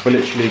along, we're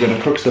literally going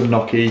to cook some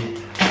gnocchi.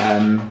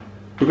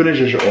 We're going to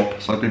zhuzh it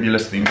up, so I'll give you a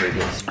list of the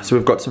ingredients. So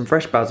we've got some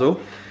fresh basil,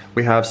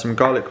 we have some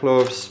garlic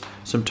cloves,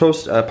 some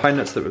toast pine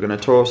nuts that we're going to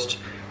toast,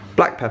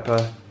 black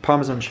pepper,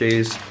 parmesan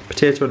cheese,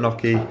 potato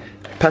gnocchi,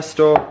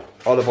 pesto,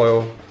 olive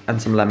oil,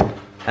 and some lemon.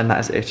 And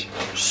that is it.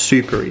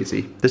 Super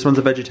easy. This one's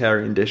a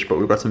vegetarian dish, but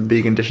we've got some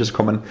vegan dishes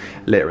coming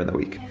later in the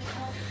week.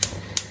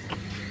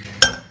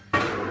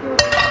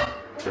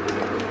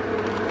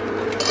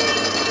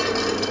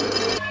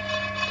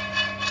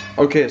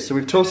 Okay, so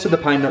we've toasted the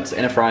pine nuts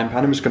in a frying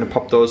pan. I'm just going to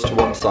pop those to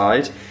one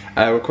side.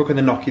 We're cooking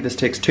the gnocchi. This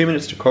takes 2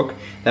 minutes to cook.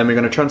 Then we're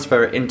going to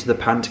transfer it into the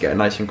pan to get it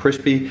nice and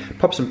crispy.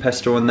 Pop some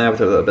pesto in there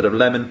with a little bit of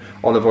lemon,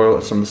 olive oil,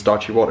 and some of the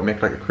starchy water to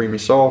make like a creamy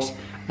sauce.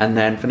 And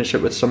then finish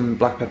it with some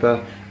black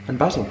pepper and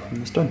basil, and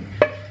it's done.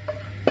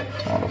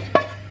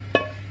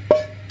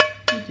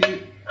 Thank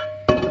you.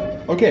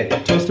 Okay,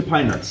 toasted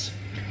pine nuts.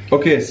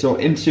 Okay, so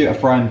into a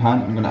frying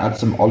pan, I'm going to add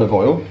some olive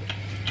oil.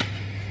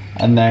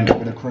 And then I'm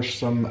going to crush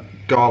some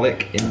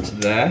garlic into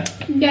there.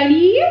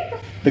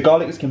 The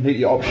garlic is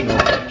completely optional,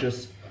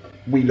 just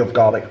we love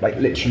garlic, like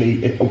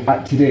literally,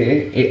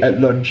 today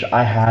at lunch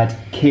I had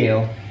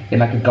kale in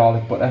like a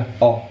garlic butter.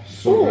 Oh,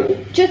 so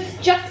good.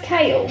 Just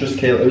kale? Just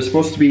kale. It was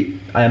supposed to be,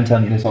 I am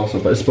telling you this also,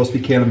 but it's supposed to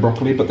be kale and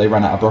broccoli, but they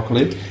ran out of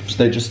broccoli, so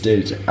they just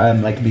did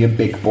like a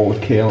big bowl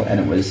of kale, and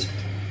it was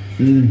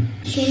Should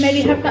we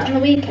maybe have that on the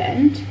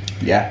weekend?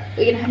 Yeah.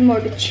 We're going to have more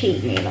of a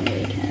cheat meal on the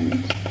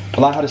weekend.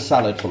 Well, I had a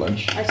salad for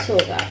lunch. I saw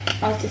that.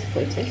 I was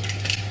disappointed.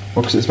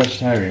 Well, because it's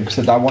vegetarian,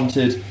 because I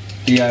wanted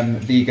the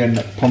vegan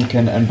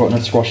pumpkin and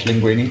butternut squash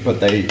linguine,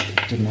 but they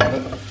didn't have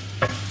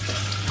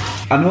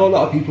it. I know a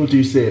lot of people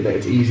do say that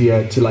it's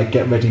easier to like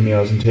get ready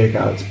meals and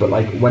takeouts, but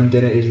like when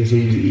dinner is this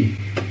easy,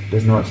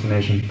 there's no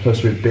explanation.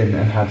 Plus we've been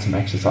and had some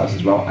exercise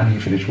as well, and you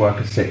finish work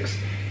at 6.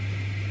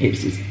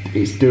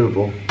 It's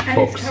doable. And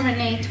folks. It's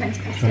currently 20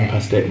 past 8. 20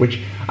 past 8, which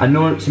I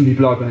know some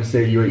people are going to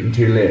say you're eating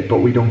too late,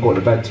 but we don't go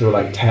to bed till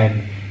like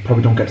 10,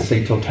 probably don't get to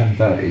sleep till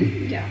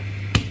 10:30. Yeah.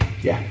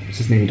 Yeah, it's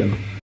just nearly done.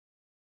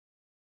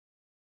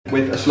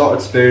 With a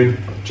slotted spoon,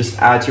 just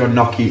add your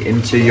gnocchi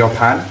into your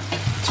pan.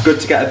 It's good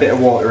to get a bit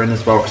of water in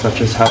as well, because that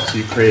just helps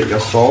you create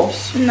your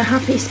sauce. And the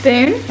happy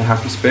spoon. The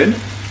happy spoon.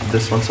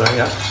 This one, sorry,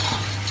 yeah.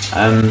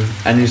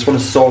 And you just want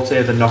to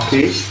saute the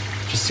gnocchi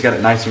just to get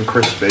it nice and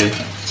crispy.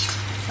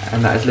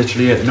 And that is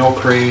literally it. No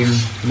cream,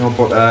 no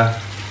butter,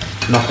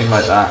 nothing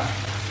like that.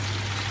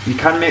 You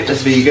can make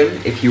this vegan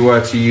if you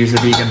were to use a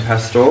vegan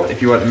pesto.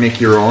 If you were to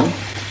make your own,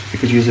 you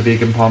could use a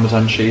vegan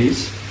Parmesan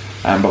cheese.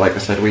 But like I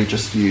said, we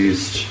just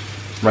used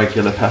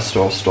regular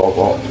pesto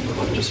store-bought,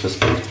 just for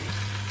speed.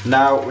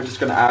 Now we're just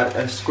going to add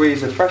a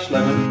squeeze of fresh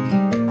lemon.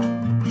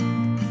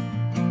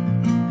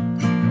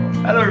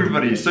 Hello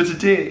everybody, so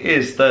today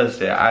is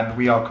Thursday and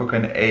we are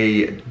cooking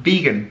a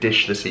vegan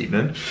dish this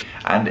evening,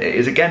 and it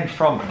is again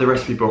from the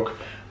recipe book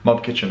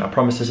Mob Kitchen. I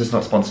promise this is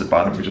not sponsored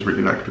by them, we just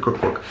really like the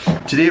cookbook.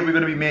 Today we're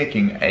going to be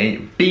making a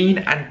bean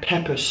and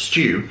pepper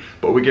stew,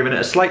 but we're giving it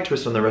a slight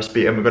twist on the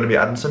recipe, and we're going to be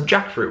adding some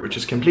jackfruit, which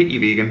is completely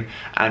vegan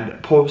and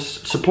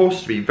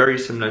supposed to be very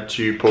similar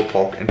to pulled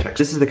pork in texture.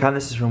 This is the can.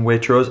 This is from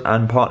Waitrose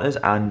and Partners,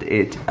 and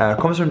it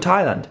comes from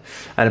Thailand,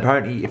 and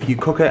apparently if you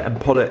cook it and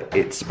pull it,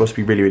 it's supposed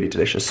to be really, really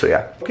delicious, so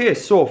yeah. Okay,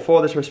 so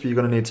for this recipe you're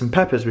going to need some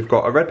peppers. We've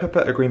got a red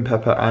pepper, a green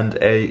pepper and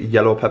a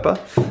yellow pepper.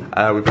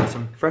 We've got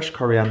some fresh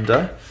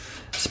coriander.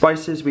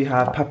 Spices, we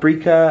have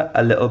paprika,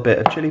 a little bit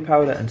of chili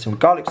powder and some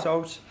garlic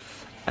salt.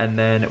 And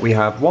then we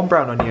have 1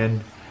 brown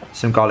onion,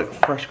 some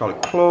fresh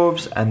garlic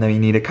cloves, and then you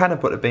need a can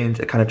of butter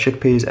beans, a can of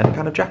chickpeas and a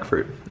can of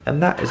jackfruit.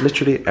 And that is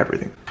literally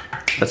everything.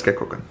 Let's get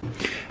cooking.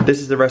 This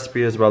is the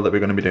recipe as well that we're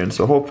going to be doing,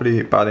 so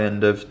hopefully by the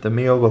end of the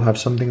meal we'll have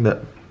something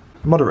that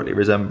moderately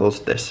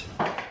resembles this.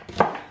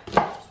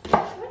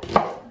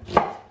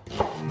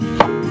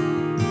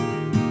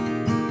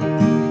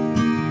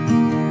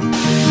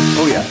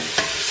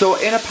 So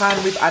in a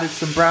pan we've added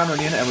some brown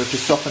onion, and we've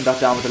just softened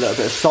that down with a little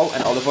bit of salt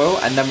and olive oil,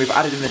 and then we've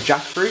added in the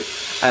jackfruit.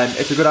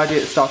 It's a good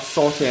idea to start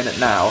sauteing it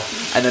now,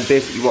 and then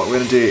basically what we're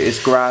going to do is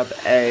grab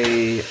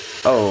a,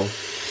 oh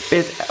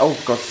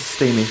god, it's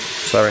steamy,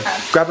 sorry.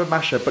 Grab a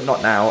masher, but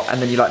not now,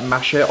 and then you like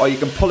mash it, or you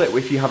can pull it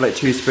if you have like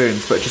 2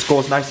 spoons, but it just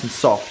goes nice and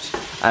soft,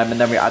 and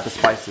then we add the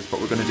spices,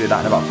 but we're going to do that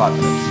in about 5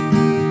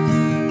 minutes.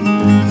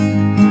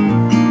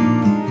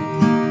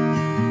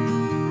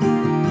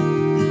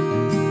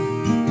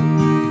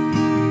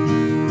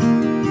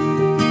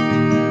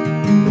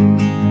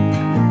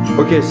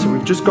 Okay, so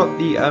we've just got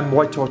the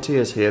white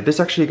tortillas here. This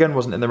actually again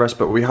wasn't in the recipe,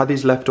 but we had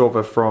these left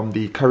over from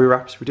the curry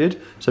wraps we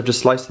did. So I've just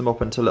sliced them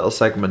up into little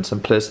segments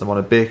and placed them on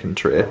a baking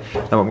tray. And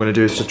what I'm going to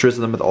do is just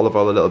drizzle them with olive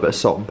oil, a little bit of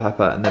salt and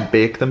pepper, and then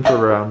bake them for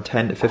around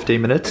 10 to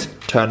 15 minutes,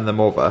 turning them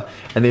over.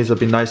 And these will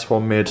be nice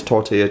homemade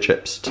tortilla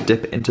chips to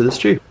dip into the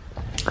stew.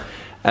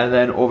 And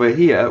then over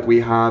here we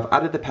have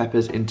added the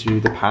peppers into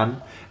the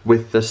pan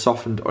with the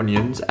softened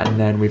onions, and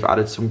then we've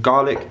added some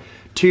garlic,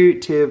 2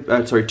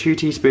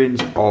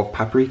 teaspoons of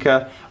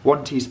paprika,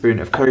 1 teaspoon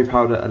of curry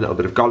powder, a little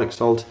bit of garlic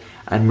salt,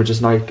 and we're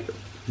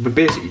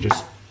basically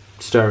just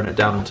stirring it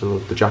down until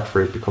the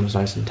jackfruit becomes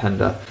nice and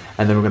tender.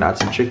 And then we're going to add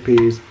some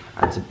chickpeas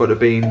and some butter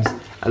beans,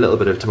 a little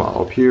bit of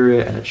tomato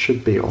puree, and it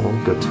should be all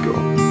good to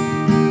go.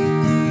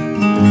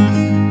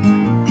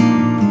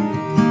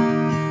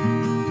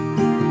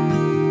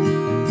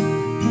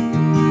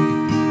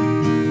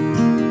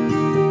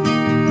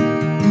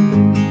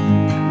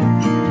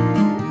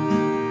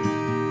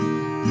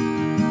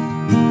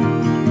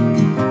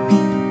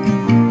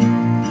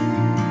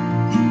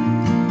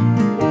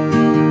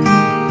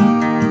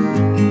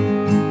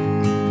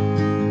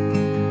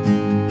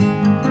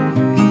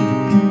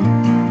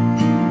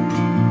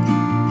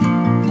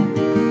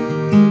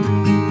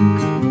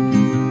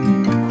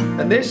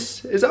 And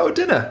this is our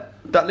dinner.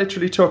 That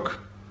literally took,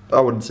 I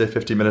wouldn't say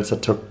 50 minutes,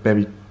 that took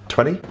maybe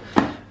 20.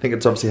 I think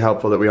it's obviously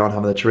helpful that we aren't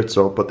having the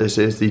chorizo, but this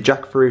is the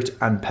jackfruit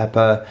and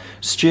pepper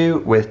stew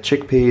with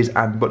chickpeas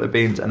and butter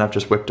beans, and I've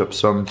just whipped up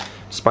some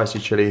spicy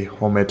chili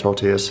homemade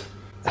tortillas.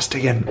 Let's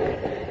dig in.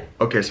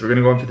 Okay, so we're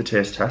gonna go in for the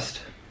taste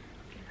test.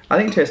 I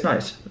think it tastes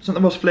nice. It's not the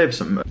most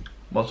flavoursome.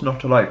 What's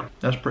not to like?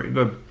 That's pretty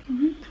good.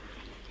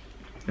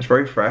 It's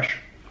very fresh.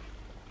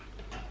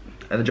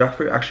 And the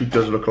jackfruit actually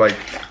does look like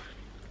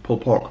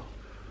pulled pork.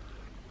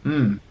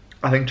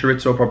 I think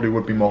chorizo probably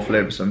would be more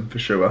flavoursome for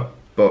sure,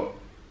 but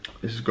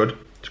this is good.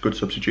 It's a good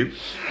substitute.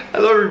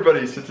 Hello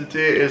everybody, so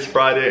today is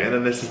Friday and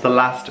then this is the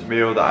last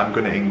meal that I'm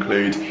going to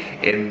include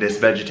in this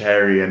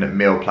vegetarian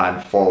meal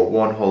plan for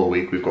one whole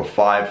week. We've got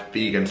 5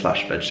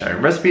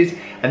 vegan/vegetarian recipes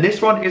and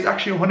this one is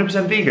actually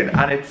 100% vegan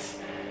and it's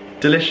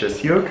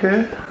delicious. You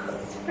okay?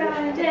 It's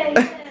Friday,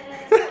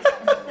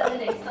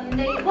 Saturday,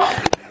 Sunday,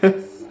 what?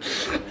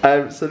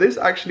 So this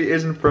actually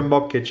isn't from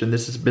Mob Kitchen,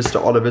 this is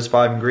Mr. Oliver's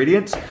 5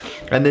 ingredients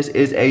and this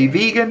is a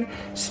vegan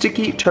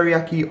sticky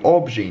teriyaki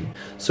aubergine.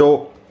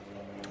 So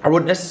I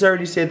wouldn't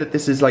necessarily say that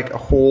this is like a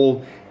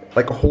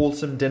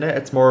wholesome dinner.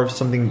 It's more of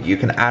something you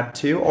can add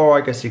to, or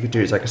I guess you could do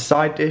it as like a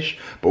side dish.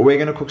 But we're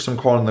gonna cook some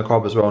corn on the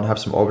cob as well and have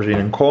some aubergine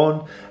and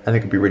corn, and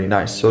it could be really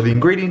nice. So the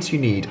ingredients you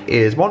need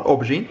is 1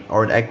 aubergine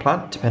or an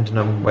eggplant, depending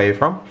on where you're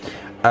from.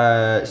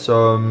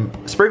 Some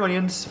spring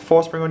onions,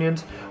 4 spring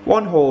onions,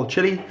 1 whole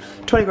chili,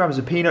 20 grams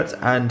of peanuts,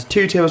 and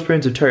 2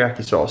 tablespoons of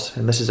teriyaki sauce.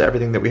 And this is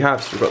everything that we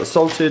have. So we've got the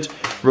salted,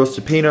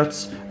 roasted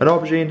peanuts, an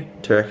aubergine,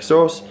 teriyaki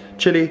sauce,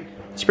 chili,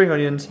 spring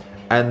onions,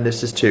 and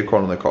this is 2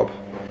 corn on the cob.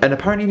 And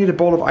apparently you need a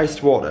bowl of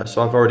iced water,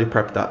 so I've already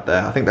prepped that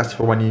there. I think that's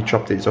for when you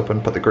chop these up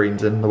and put the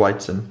greens in, the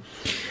whites in.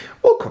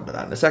 We'll come to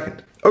that in a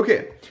second.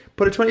 Okay,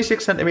 put a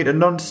 26cm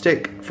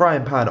non-stick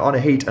frying pan on a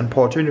heat and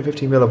pour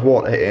 250 ml of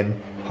water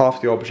in, half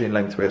the aubergine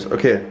lengthways.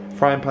 Okay,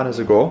 frying pan is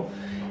a go.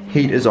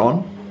 Heat is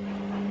on.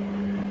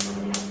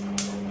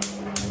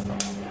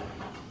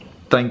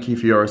 Thank you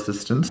for your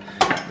assistance.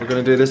 We're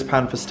gonna do this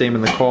pan for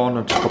steaming the corn.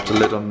 I've just popped a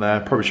lid on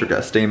there, probably should get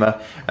a steamer.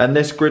 And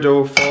this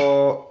griddle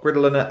for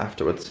griddling it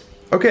afterwards.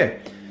 Okay,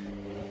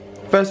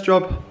 first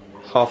job,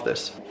 half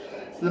this.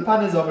 So the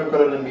pan is on, we've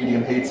got it on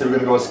medium heat, so we're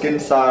gonna go skin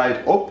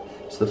side up,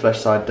 so the flesh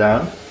side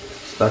down.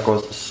 So that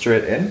goes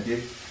straight in.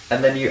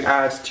 And then you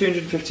add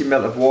 250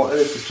 ml of water.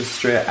 This is just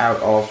straight out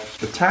of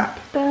the tap.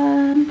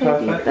 Burn, baby,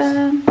 Perfect.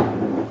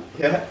 burn.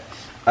 Yeah.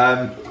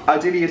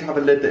 Ideally you'd have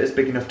a lid that is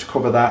big enough to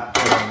cover that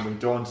when we're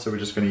done, so we're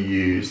just going to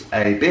use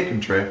a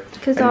baking tray.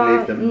 Because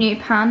our new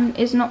pan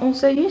is not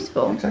also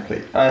useful.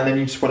 Exactly. And then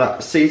you just want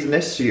to season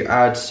this, so you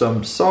add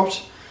some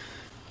salt,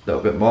 a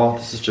little bit more.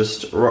 This is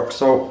just rock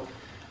salt.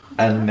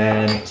 And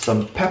then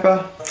some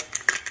pepper.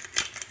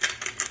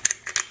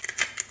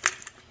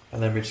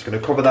 And then we're just going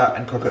to cover that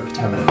and cook it for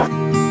 10 minutes.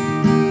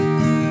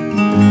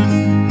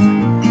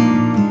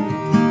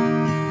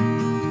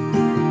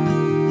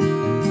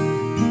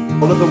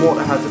 All of the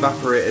water has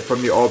evaporated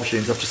from the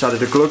aubergines. I've just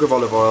added a glug of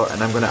olive oil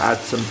and I'm going to add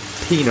some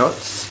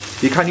peanuts.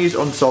 You can use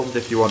unsalted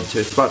if you want to,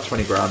 it's about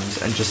 20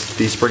 grams, and just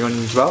these spring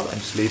onions as well, and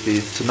just leave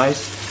these to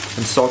nice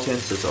and saute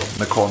and sizzle, and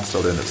the corn's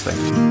still doing its thing.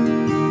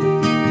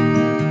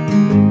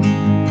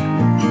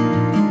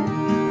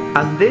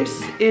 And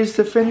this is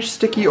the finished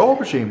sticky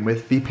aubergine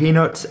with the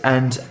peanuts,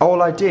 and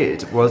all I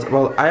did was,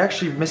 well, I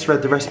actually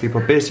misread the recipe,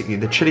 but basically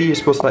the chili you're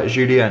supposed to like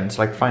julienne,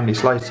 so like finely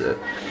slice it,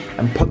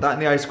 and put that in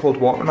the ice cold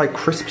water and like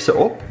crisps it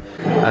up.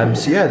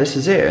 So yeah, this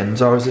is it, and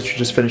so I was literally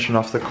just finishing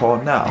off the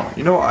corn now.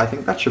 You know what, I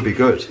think that should be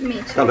good. Me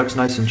too. That looks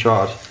nice and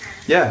charred.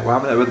 Yeah, we're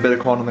having it with a bit of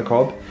corn on the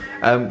cob.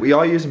 We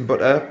are using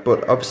butter,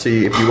 but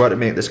obviously if you were to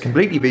make this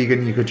completely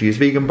vegan, you could use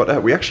vegan butter.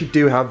 We actually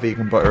do have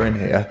vegan butter in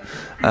here.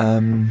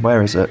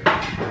 Where is it?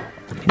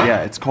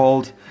 Yeah, it's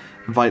called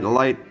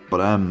Vitalite,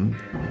 but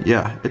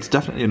yeah, it's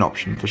definitely an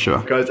option for sure.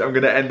 Guys, I'm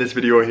gonna end this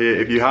video here.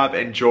 If you have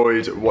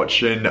enjoyed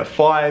watching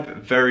 5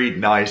 very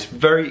nice,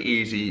 very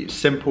easy,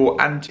 simple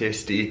and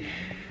tasty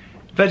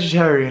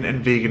vegetarian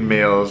and vegan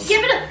meals,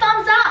 Give it a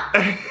thumbs up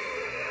and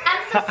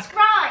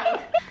subscribe.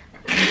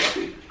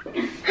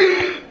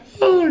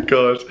 oh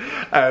god.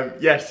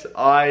 Yes,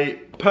 I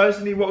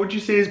personally, what would you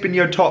say has been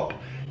your top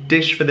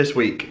dish for this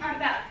week? I'm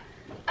back.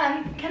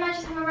 Can I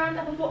just have a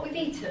roundup of what we've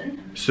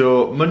eaten?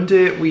 So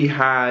Monday we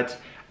had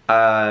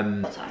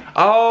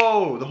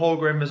oh, the whole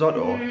grain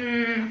risotto.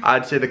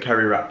 I'd say the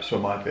curry wraps were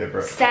my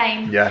favourite.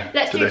 Same. Yeah,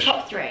 Let's delish. do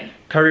top 3.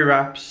 Curry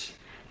wraps.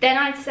 Then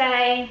I'd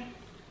say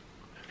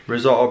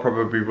Risotto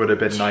probably would have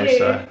been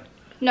nicer.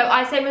 No,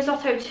 I'd say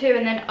risotto 2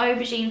 and then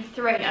aubergine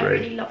 3. I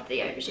really loved the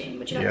aubergine.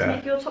 Would you like to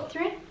make your top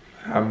 3?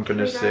 I'm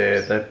gonna say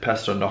the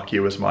pesto gnocchi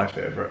was my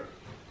favourite.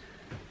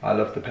 I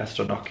love the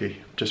pesto gnocchi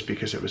just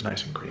because it was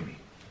nice and creamy.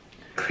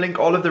 Link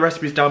all of the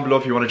recipes down below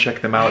if you want to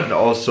check them out, and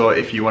also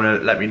if you want to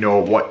let me know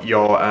what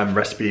your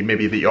recipe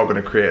maybe that you're going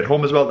to create at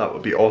home as well, that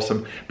would be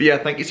awesome. But yeah,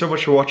 thank you so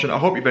much for watching. I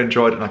hope you've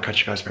enjoyed, and I'll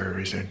catch you guys very,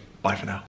 very soon. Bye for now.